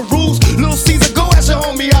 You know the rules. Little Caesar, go ask your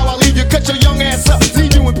homie how I leave you. Cut your young ass up,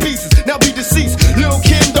 leave you in pieces. Now be deceased. Lil'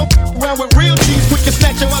 Kim don't around with real G's. Quick to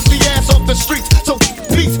snatch your ugly ass off the streets. So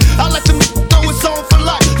peace. I let them know it's on for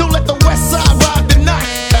life. Don't let the West Side ride the night.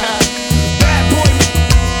 Bad boy,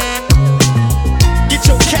 get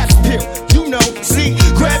your caps peeled. You know, see,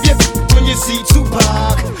 grab your when you see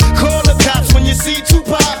Tupac. Call the cops when you see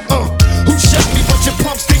Tupac. Who shot me? But your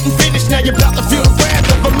pumps didn't finish. Now you're about to feel the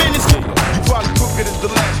wrath of a menace. You probably crooked as the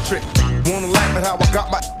last trick. Wanna laugh at how I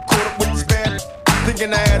got my caught up with this man?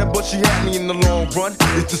 Thinking I had her, but she had me in the long run.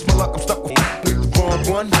 It's just my luck, I'm stuck with the wrong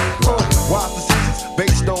one. Wise decisions,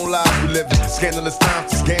 based on lies we live in. Scandalous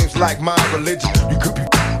times, this game's like my religion. You could be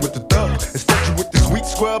with the thug, instead you with this weak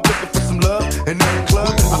scrub looking for some love in every club.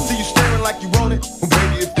 I see you staring like you want it. Well,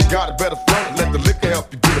 baby, if you got it, better flaunt it. Let the liquor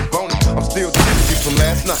help you get a bonus. I'm still tipsy from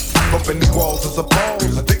last night. Bumping the walls as a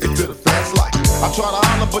pose, addicted to the fast life. I try to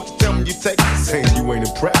holler, but you tell me you take it. Saying you ain't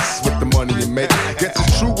impressed with the money you make. Guess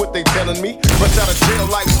it's true what they telling me. Fresh out of jail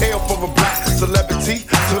like hell for a black celebrity.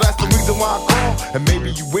 So that's the reason why I call. And maybe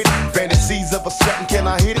you with it. Fantasies of a certain, can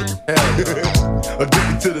I hit it?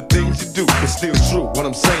 Addicted to the things you do. It's still true. What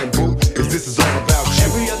I'm saying, boo, is this is all about you.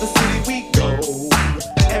 Every other city we go,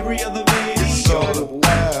 every other video, it's all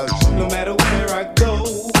about you. No matter where I go,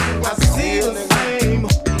 I see the same.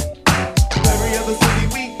 Every other city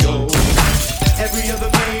we go, every other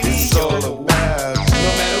video, it's all about you.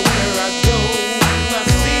 No matter where I go, I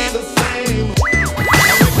see the same.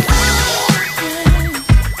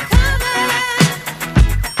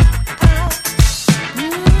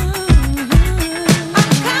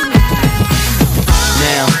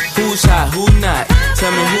 Now, who's hot, who not?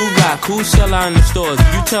 Tell me who rock, who sell out in the stores.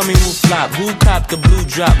 You tell me who flop, who cop the blue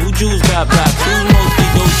drop, who jewels got blocks, who's mostly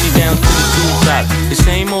Gucci down to the jewel top. The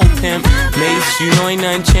same old pimp, Mace, you know ain't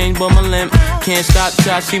nothing changed but my limp. Can't stop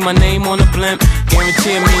till I see my name on the blimp.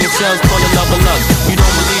 Guarantee a million sales, call it love or luck. You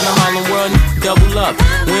don't believe in Harlem World, double up.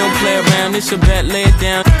 We don't play around, it's a bet, lay it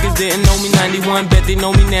down. Niggas didn't know me 91, bet they know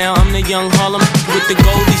me now. I'm the young Harlem with the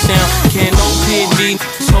Goldie sound. Can't no PD,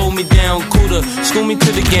 hold me down, cooler. School me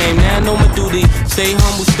to the game, now I know my duty. Stay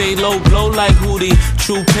humble, stay low, blow like Hootie.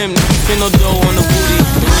 True pimp, spin no dough on the booty.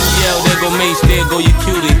 And when you yell, there go Mace, there go your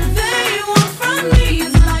cutie. They want from me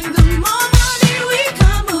is like the more money we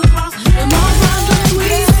come across, the more problems we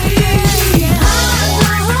see. I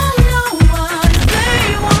don't know what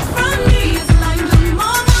they want from me is like the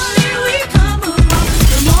more money we come across,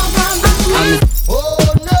 the more problems we see.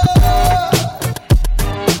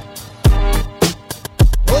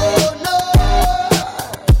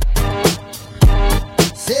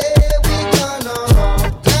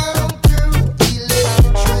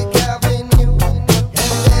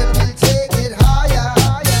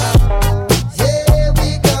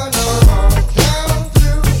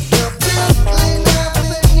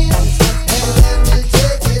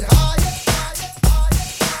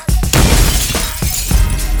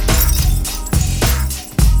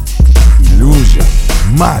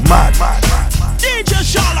 Mad. DJ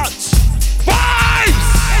Charlotte, vibes.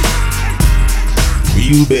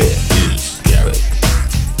 Real bad is Garrett.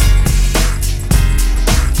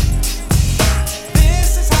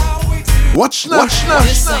 Watch now.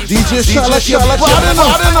 DJ Charlotte, you're bad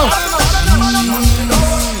enough.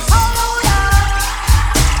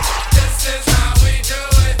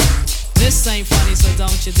 This ain't funny, so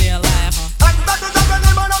don't you dare laugh, huh?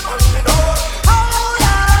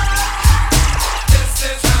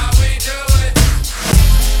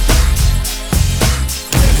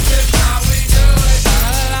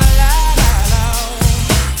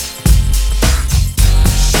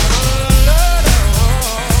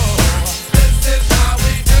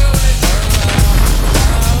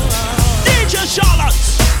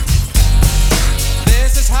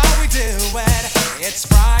 It's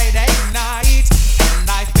Friday night and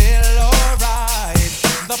I feel alright.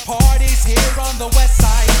 The party's here on the west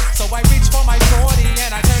side, so I reach for my 40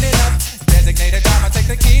 and I turn it up. Designated driver, take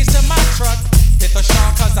the keys to my truck. Hit the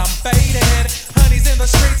shawl cause I'm faded. Honey's in the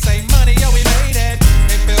streets, say money, yo, we made it.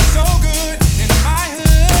 It feels so good in my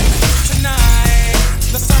hood tonight.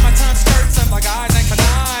 The summertime skirts and the guys ain't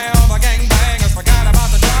canine. All the gangbangers forgot about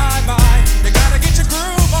the drive-by. You gotta get your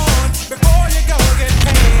groove on before you go get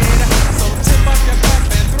paid. So tip up your cup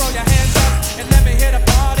and throw your hands up and let me hear the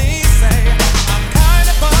party say, I'm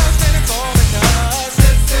kinda buzzed and it's all because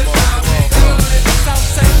this is how we do it. South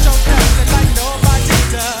Central does it like nobody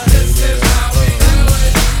does. This is how we do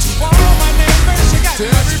it. To all my neighbors, you got to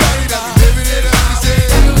everybody that be living it up, you say,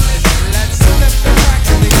 let's flip it back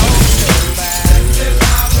and we go back. This is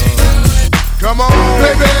how we do it. Come on,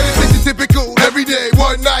 baby, this is typical, everyday,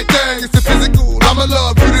 one night thing. It's a physical, I'ma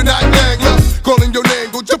love you tonight, dang. Look, calling your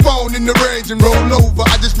name, go jump on in the range and roll over.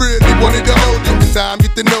 I just really wanted to hold you. This time,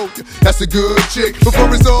 get to know you. That's a good chick.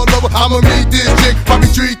 Before it's all over, I'ma meet this chick. Probably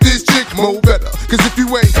treat this chick more better. Cause if you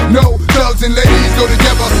ain't no thugs and ladies go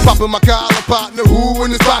together. Popping my collar partner, who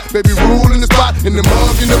in the spot? Baby, rule in the spot, in the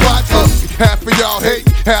mug, in the watch. Half of y'all hate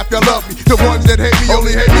me, half y'all love me. The ones that hate me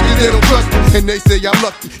only hate me cause they don't trust me. And they say I'm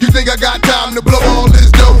lucky. You think I got time to blow all this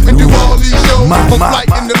dough and do all these shows? On flight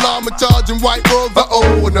in the llama, charging white robes.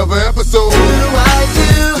 Uh-oh, another episode.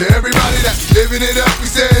 To everybody that be living it up, we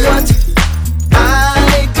say what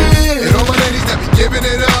I do. And all my ladies that be giving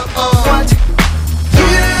it up, what you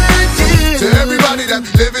do. To everybody that be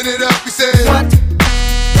living it up, we say, what do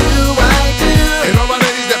I do? And all my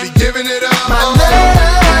ladies that be giving it up. My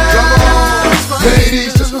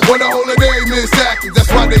ladies just wanna hold a day, Miss Atkins. That's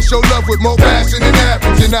why they show love with more passion than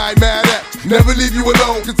average. And I ain't mad at it. Never leave you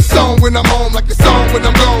alone. It's a song when I'm home, like a song when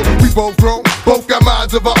I'm gone. We both grown, both got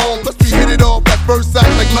minds of our own. Plus we hit it off at first sight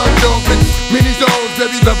like love don't fit. Mini zones,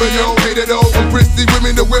 baby, loving yo, hate it all. From prissy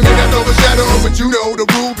women to women that's overshadowed. But you know the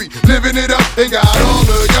Ruby, living it up. They got all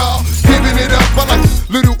of y'all giving it up. I like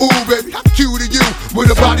little ooh, baby, how cute are you? With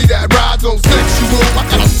a body that rides on sexual. I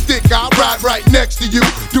got a stick, I'll ride right next to you.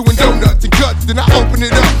 Doing donuts and cuts, then I open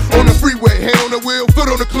it up. On the freeway, hand on the wheel, foot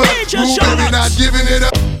on the clutch. Ooh, baby, not giving it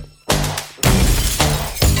up.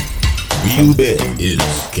 You bet is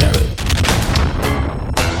Khaled.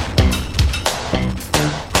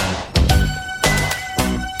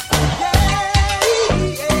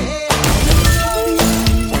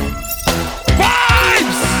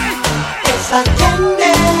 It's like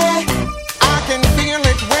candy. I can feel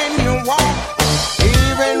it when you walk,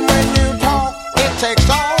 even when you talk. It takes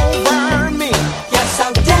over me. You're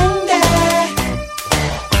so dandy.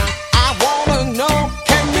 I wanna know,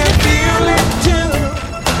 can you feel it too?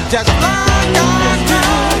 Just like I do.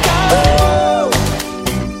 Ooh.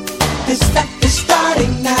 This stuff is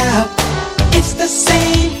starting now. It's the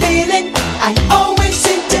same feeling I always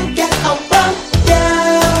seem to get around you.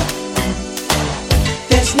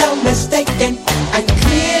 There's no mistaking, I'm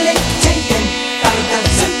clearly taken by the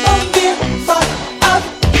simple mere thought of.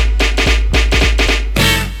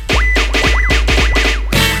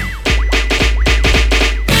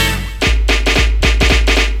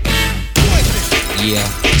 Yeah,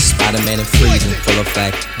 Spider-Man and freezing, full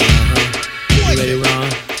effect. You ready, Ron?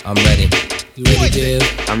 I'm ready. You ready, Div?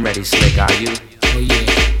 I'm ready, Slick, are you? Oh yeah,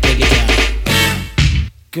 break it down.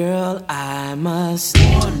 Girl, I must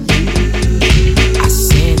warn you, I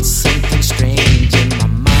sense something strange in my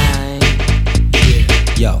mind.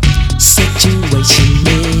 Yo, situation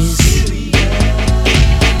is serious.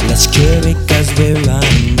 Let's cure it cause we're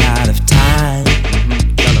running out of time.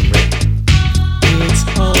 Tell 'em, Rick. It's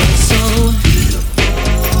all so beautiful.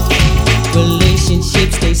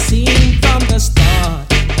 Relationships, they seem from the start.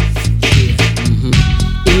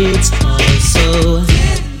 It's all so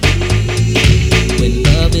when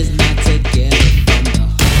love is not together from the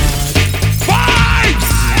heart.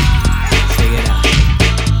 Vibes! Check it out.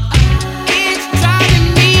 It's driving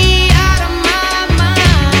me out of my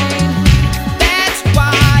mind. That's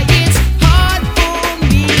why it's hard for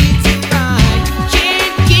me to find.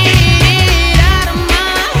 Can't get it out of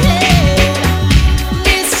my head.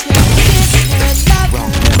 Miss her, love her.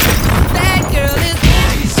 That girl is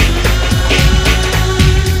poison.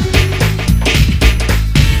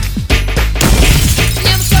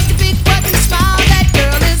 Never such a big button smile. That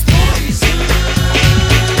girl is poison.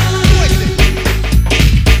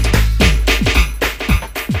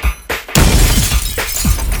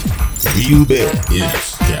 You bet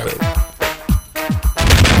is Khaled.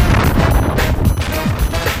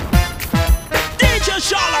 DJ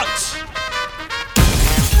Charlotte.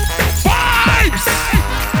 Vibes.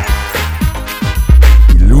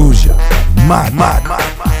 Illusion, mad.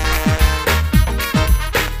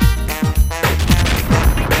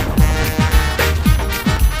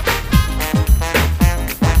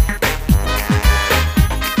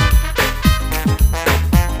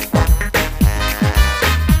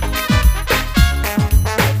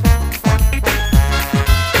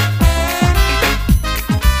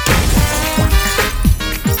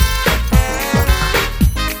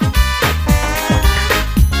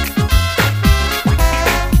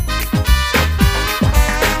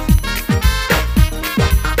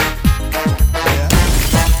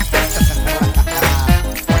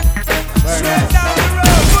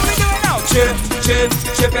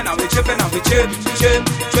 Chipping and we chip.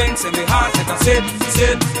 Drinks in me heart, take a sip.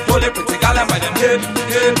 Pull it pretty gal and by them hip.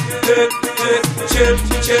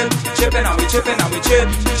 Chipping and we chip.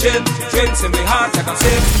 Drinks in me heart, take a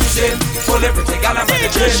sip. Pull it pretty gal and by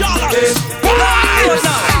them hip.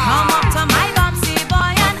 Come up to my bumpsy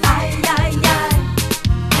boy and I.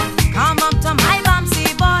 Come up to my bumpsy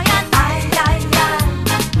boy and I.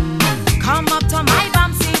 Come up to my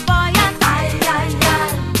bumpsy boy and I.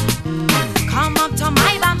 Come up to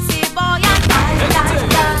my bumpsy boy and I.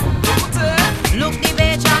 Look the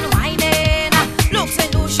Bajan whining, look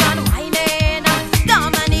St. Lucian whining,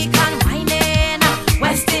 Dominican whining,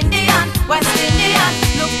 West Indian. Look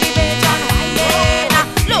the Bajan whining,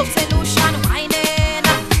 look St. Lucian whining,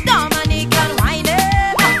 Dominican.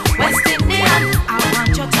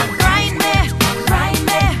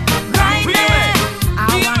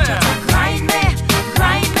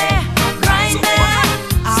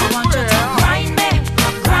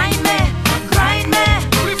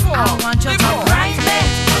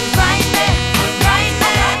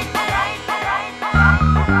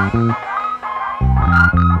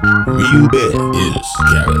 you bet, is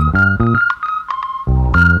Garrett.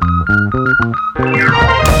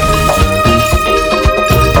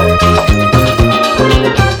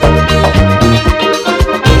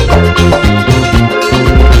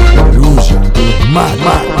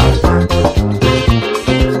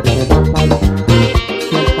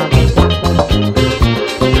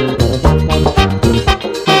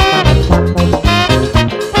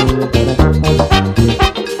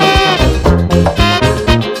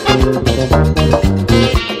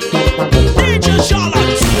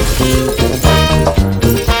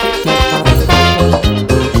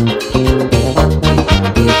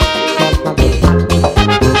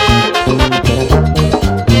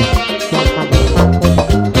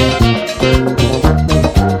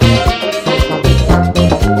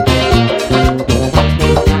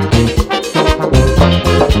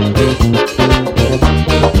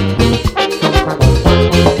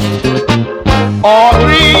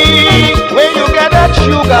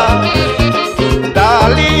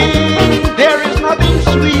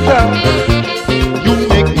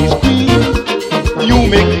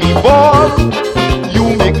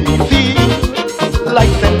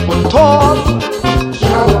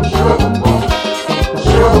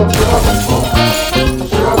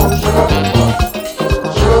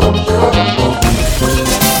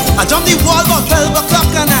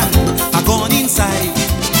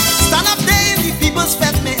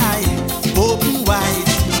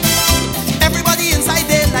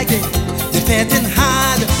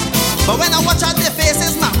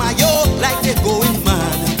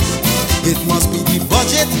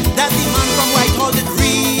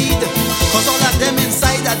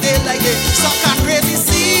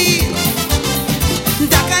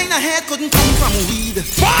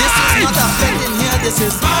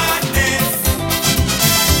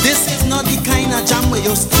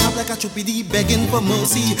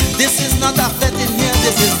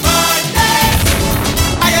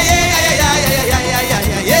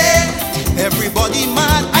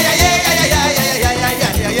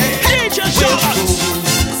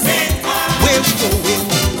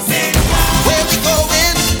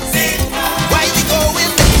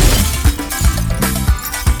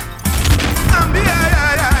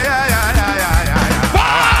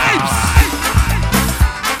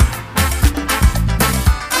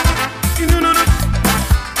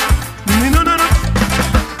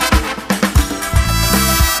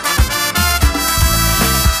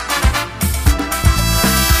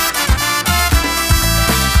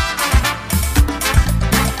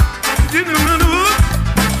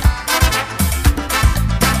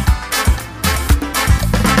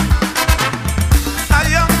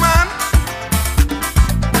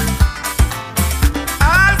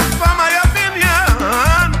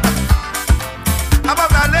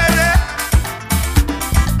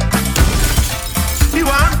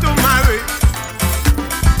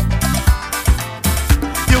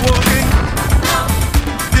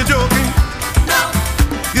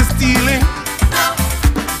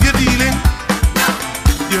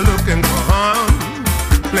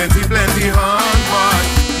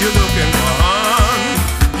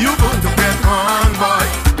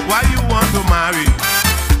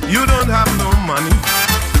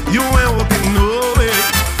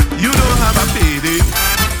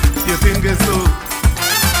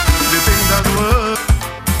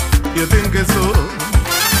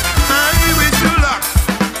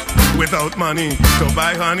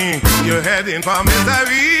 For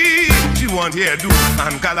misery, she want hairdo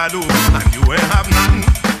and calado, and you ain't have none.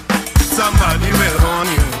 Somebody will horn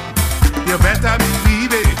you. You better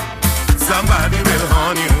believe it. Somebody will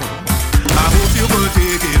horn you. I hope you will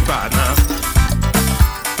take it, partner.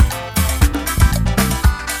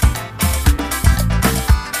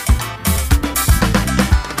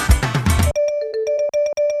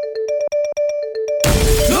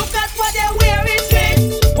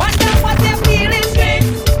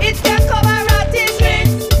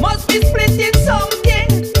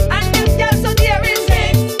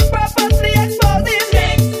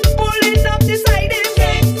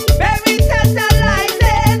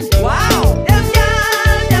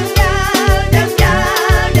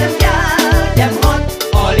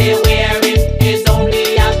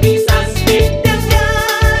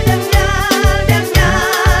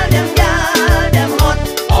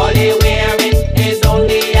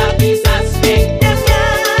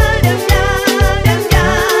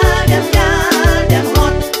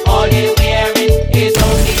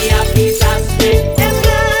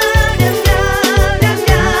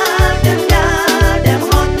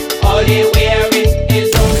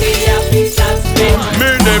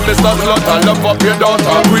 Mr. Slaughter, love up your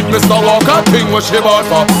daughter. With Mr. Walker, thing what she bought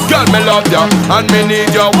for. Girl, me love ya, and me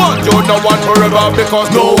need ya. Want you, no one forever.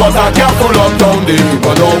 Because no water can full up down the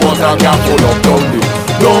river. No water can full up down the.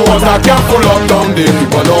 No water can full up down the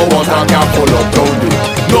river. No water can full up down the.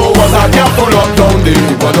 No water can full up down the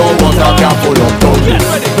river. No water can full up down the.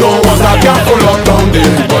 No water can full up down the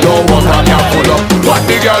river. No water can full up. What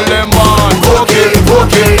the girl them want? Okay,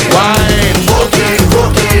 okay, wine. Okay,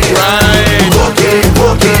 okay, right. Okay,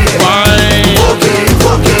 okay, wine. Okay,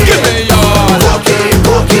 okay, give me your. Okay,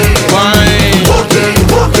 okay, wine. Okay,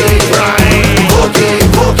 okay, right. Okay,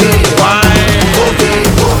 okay, wine. Okay,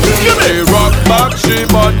 okay, give me rock back, she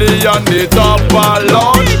body on the top of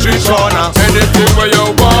Lord Street corner. Anything where you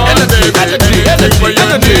want, baby. Anything where you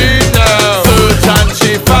need now. Search and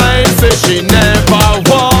she finds, say she never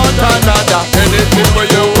want another. Anything where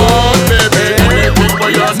you want, baby. Anything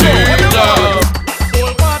where you need now.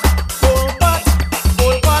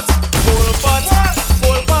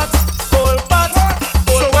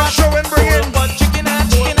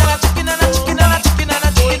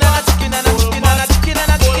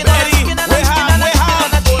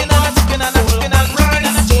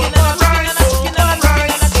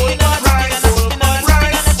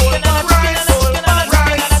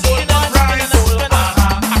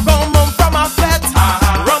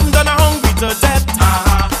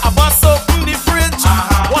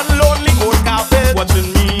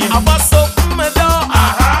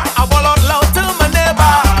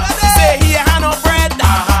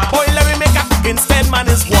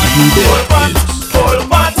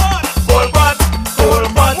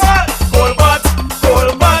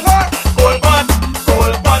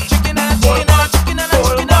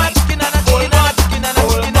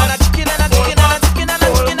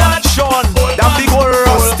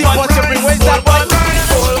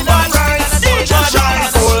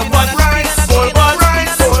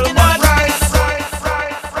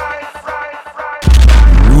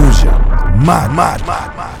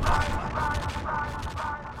 Mad.